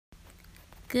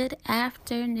Good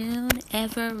afternoon,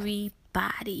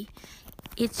 everybody.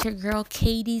 It's your girl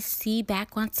KDC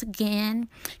back once again.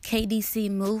 KDC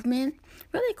Movement.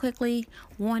 Really quickly,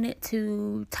 wanted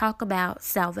to talk about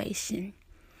salvation.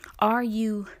 Are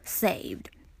you saved?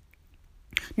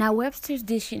 Now, Webster's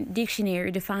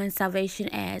dictionary defines salvation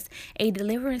as a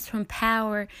deliverance from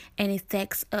power and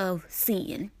effects of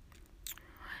sin.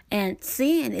 And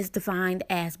sin is defined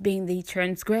as being the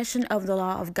transgression of the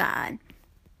law of God.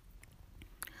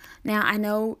 Now, I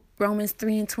know Romans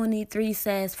 3:23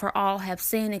 says, "For all have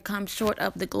sinned and come short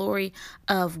of the glory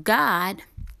of God."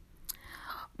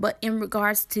 But in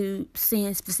regards to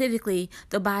sin specifically,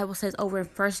 the Bible says over in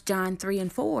 1 John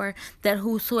 3:4 that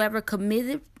whosoever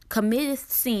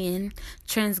committeth sin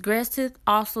transgresseth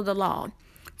also the law.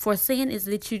 For sin is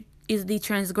the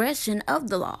transgression of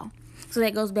the law. So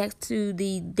that goes back to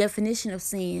the definition of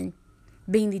sin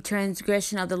being the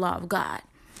transgression of the law of God.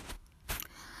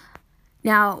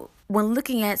 Now, when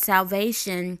looking at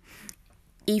salvation,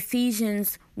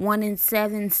 Ephesians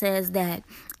 1:7 says that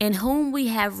in whom we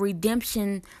have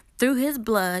redemption through his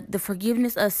blood, the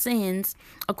forgiveness of sins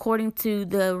according to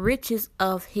the riches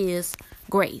of his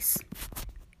grace.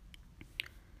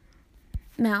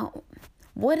 Now,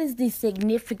 what is the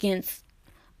significance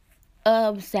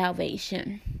of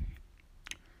salvation?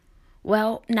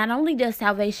 Well, not only does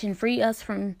salvation free us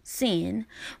from sin,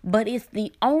 but it's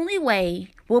the only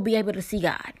way we'll be able to see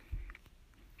God.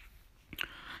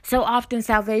 So often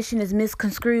salvation is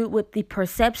misconstrued with the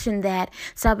perception that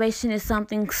salvation is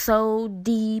something so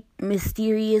deep,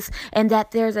 mysterious, and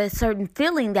that there's a certain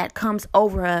feeling that comes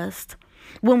over us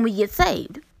when we get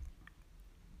saved.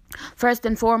 First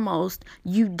and foremost,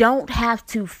 you don't have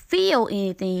to feel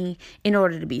anything in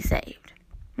order to be saved.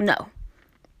 No,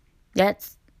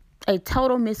 that's a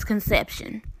total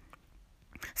misconception.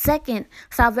 Second,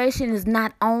 salvation is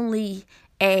not only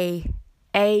a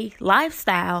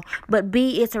lifestyle, but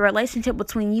B, it's a relationship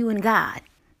between you and God.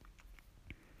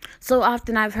 So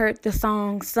often I've heard the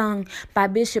song sung by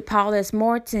Bishop Paul S.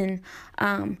 Morton,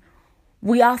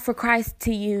 "We offer Christ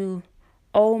to you,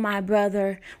 oh my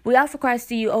brother. We offer Christ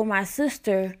to you, oh my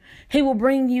sister. He will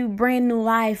bring you brand new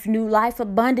life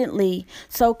abundantly.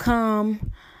 So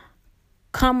come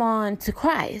on to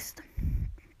Christ."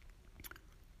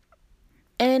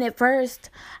 And at first,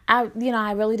 I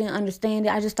really didn't understand it.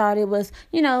 I just thought it was,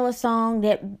 a song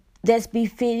that's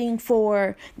befitting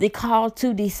for the call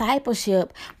to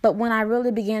discipleship. But when I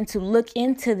really began to look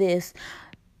into this,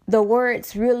 the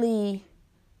words really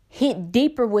hit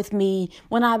deeper with me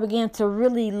when I began to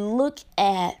really look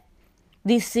at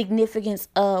the significance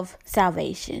of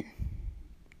salvation.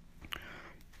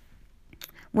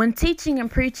 When teaching and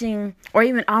preaching or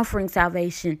even offering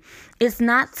salvation, it's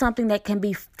not something that can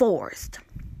be forced.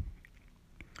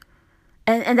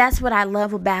 And that's what I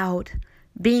love about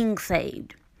being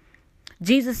saved.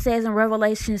 Jesus says in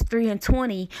Revelations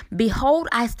 3:20, "Behold,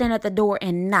 I stand at the door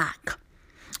and knock.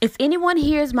 If anyone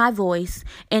hears my voice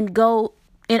and goes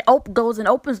and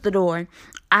opens the door,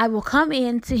 I will come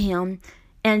in to him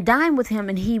and dine with him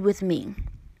and he with me."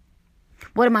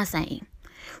 What am I saying?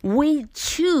 We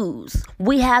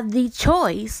have the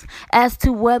choice as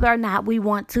to whether or not we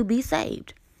want to be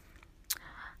saved.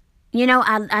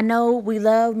 I know we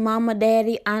love mama,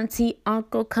 daddy, auntie,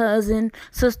 uncle, cousin,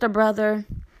 sister, brother,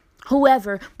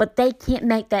 whoever, but they can't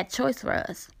make that choice for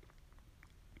us.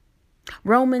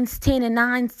 Romans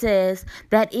 10:9 says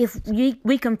that if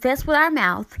we confess with our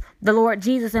mouth the Lord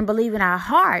Jesus and believe in our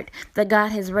heart that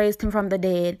God has raised him from the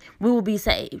dead, we will be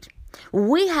saved.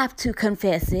 We have to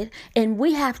confess it and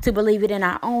we have to believe it in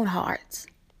our own hearts.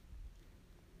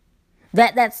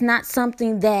 That's not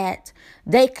something that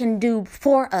they can do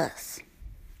for us.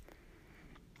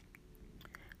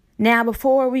 Now,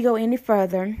 before we go any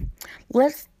further,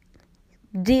 let's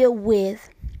deal with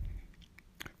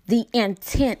the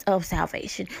intent of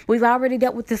salvation. We've already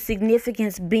dealt with the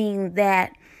significance being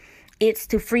that it's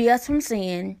to free us from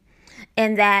sin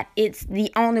and that it's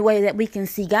the only way that we can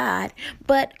see God.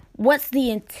 But what's the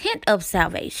intent of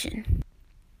salvation?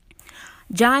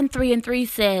 John 3:3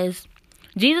 says,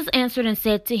 "Jesus answered and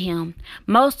said to him,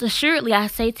 Most assuredly I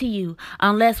say to you,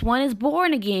 unless one is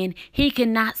born again, he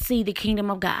cannot see the kingdom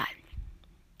of God."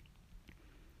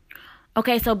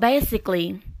 Okay, so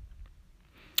basically,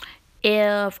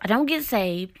 if I don't get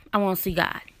saved, I won't see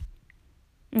God.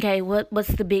 Okay,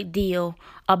 what's the big deal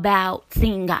about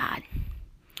seeing God?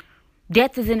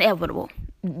 Death is inevitable.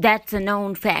 That's a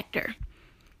known factor.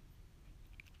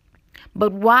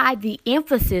 But why the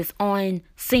emphasis on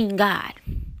seeing God?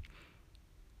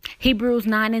 Hebrews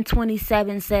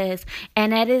 9:27 says,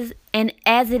 and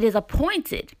as it is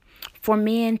appointed for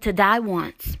men to die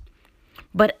once,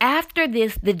 But after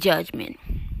this, the judgment.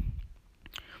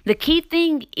 The key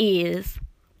thing is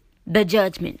the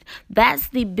judgment. That's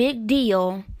the big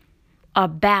deal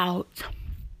about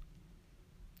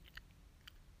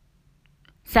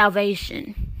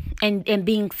salvation and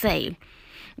being saved.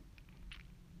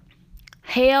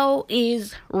 Hell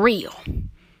is real.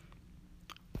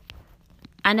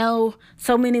 I know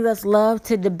so many of us love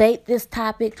to debate this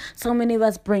topic. So many of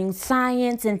us bring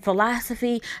science and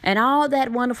philosophy and all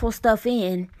that wonderful stuff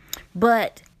in.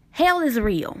 But hell is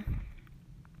real.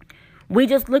 We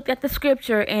just looked at the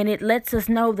scripture and it lets us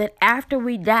know that after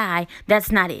we die,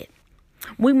 that's not it.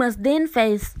 We must then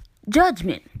face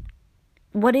judgment.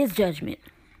 What is judgment?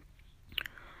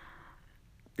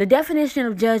 The definition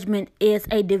of judgment is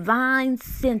a divine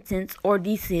sentence or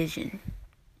decision.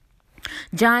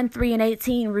 John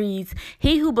 3:18 reads,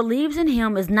 "He who believes in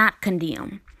him is not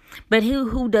condemned, but he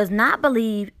who does not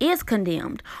believe is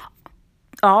condemned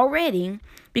already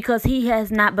because he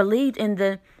has not believed in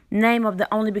the name of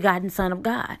the only begotten Son of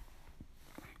God."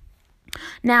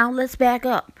 Now let's back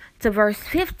up to verse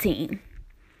 15,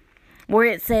 where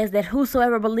it says that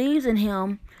whosoever believes in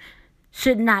him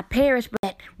should not perish,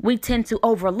 but we tend to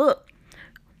overlook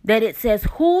that it says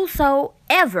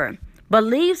whosoever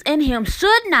believes in him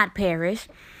should not perish,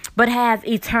 but have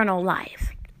eternal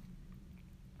life.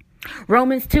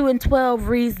 Romans 2:12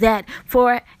 reads that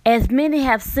for as many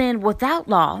have sinned without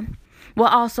law will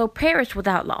also perish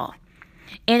without law.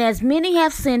 And as many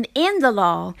have sinned in the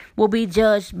law will be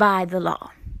judged by the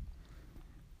law.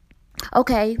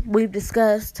 Okay, we've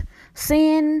discussed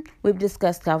sin. We've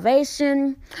discussed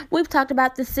salvation. We've talked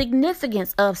about the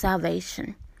significance of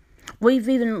salvation. We've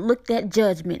even looked at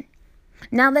judgment.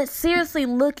 Now let's seriously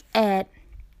look at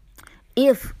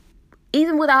if,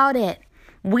 even with all that,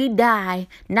 we die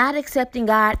not accepting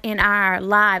God in our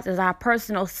lives as our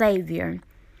personal Savior.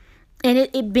 And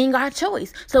it being our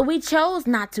choice. So we chose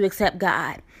not to accept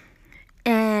God.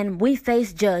 And we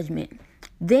face judgment.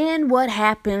 Then what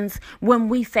happens when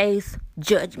we face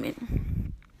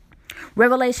judgment?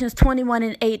 Revelations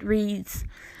 21:8 reads,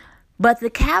 "But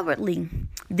the cowardly,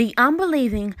 the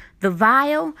unbelieving, the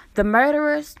vile, the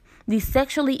murderers, the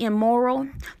sexually immoral,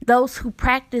 those who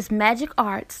practice magic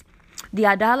arts, the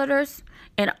idolaters,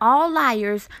 and all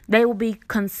liars, they will be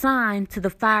consigned to the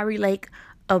fiery lake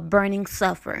of burning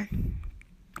sulfur."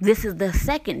 This is the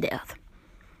second death.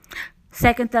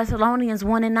 2 Thessalonians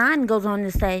 1:9 goes on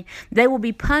to say, "They will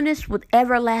be punished with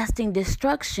everlasting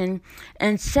destruction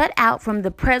and shut out from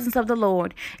the presence of the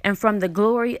Lord and from the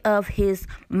glory of his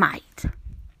might."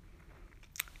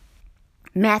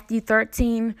 Matthew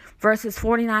 13 verses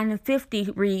 49 and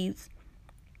 50 reads,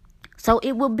 "So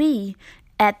it will be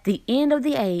at the end of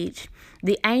the age,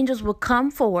 the angels will come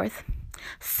forth,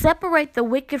 separate the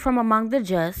wicked from among the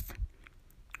just."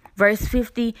 Verse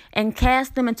 50, "And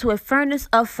cast them into a furnace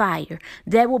of fire.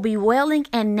 There will be wailing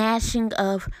and gnashing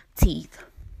of teeth."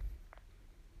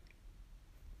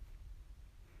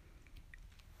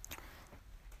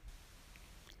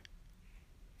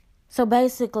 So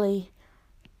basically,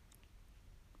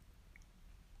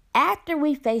 after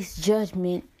we face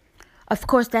judgment, of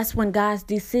course, that's when God's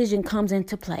decision comes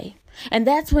into play. And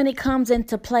that's when it comes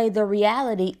into play the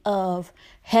reality of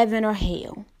heaven or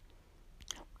hell.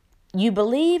 You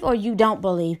believe or you don't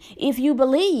believe. If you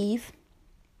believe,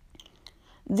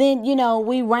 then,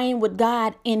 we reign with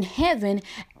God in heaven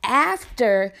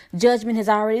after judgment has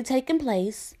already taken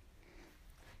place.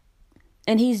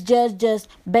 And he's judged us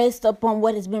based upon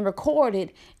what has been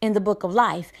recorded in the book of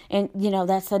life. And,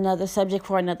 that's another subject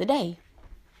for another day.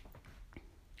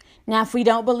 Now, if we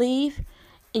don't believe,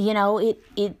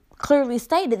 it clearly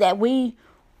stated that the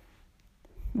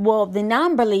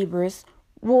non-believers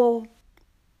will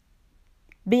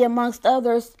be amongst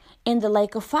others in the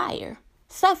lake of fire,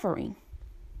 suffering.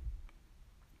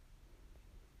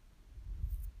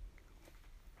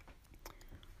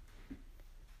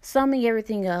 Summing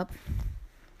everything up,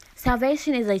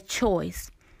 salvation is a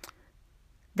choice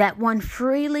that one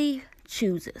freely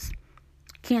chooses.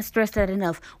 Can't stress that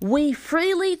enough. We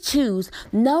freely choose.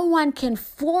 No one can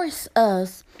force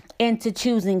us into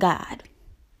choosing God.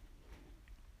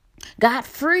 God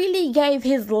freely gave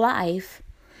his life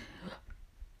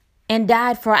and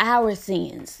died for our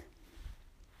sins.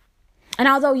 And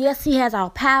although, yes, he has all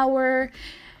power,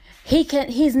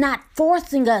 he's not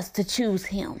forcing us to choose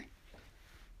him.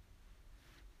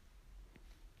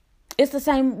 It's the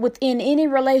same within any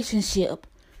relationship.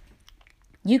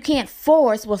 You can't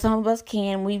force, some of us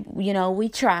can, we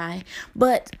try,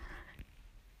 but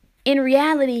in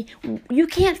reality, you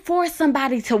can't force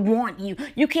somebody to want you.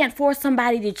 You can't force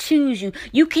somebody to choose you.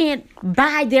 You can't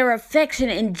buy their affection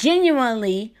and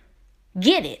genuinely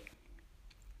get it.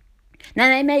 Now,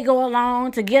 they may go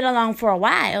along to get along for a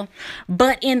while,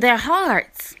 but in their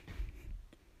hearts,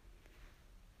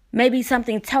 maybe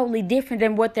something totally different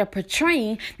than what they're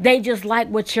portraying. They just like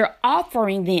what you're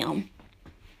offering them.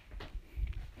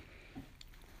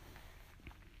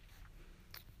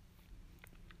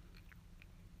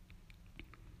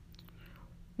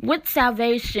 With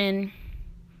salvation,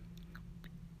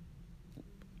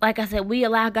 like I said, we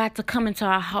allow God to come into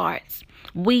our hearts.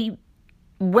 We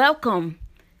welcome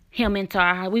him into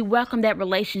our heart. We welcome that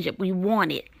relationship. We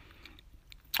want it.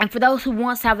 And for those who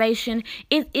want salvation,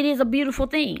 it is a beautiful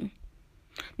thing.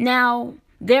 Now,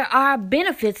 there are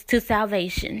benefits to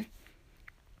salvation.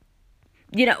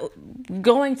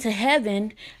 Going to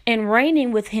heaven and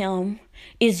reigning with him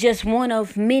is just one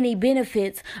of many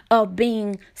benefits of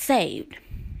being saved.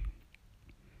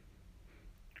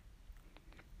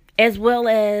 As well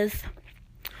as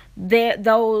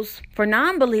those for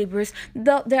non-believers,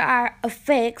 there are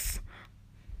effects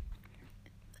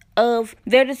of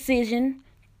their decision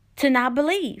to not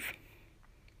believe.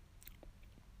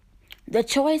 The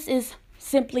choice is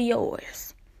simply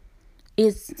yours.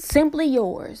 It's simply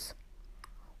yours.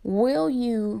 Will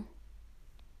you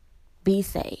be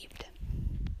saved?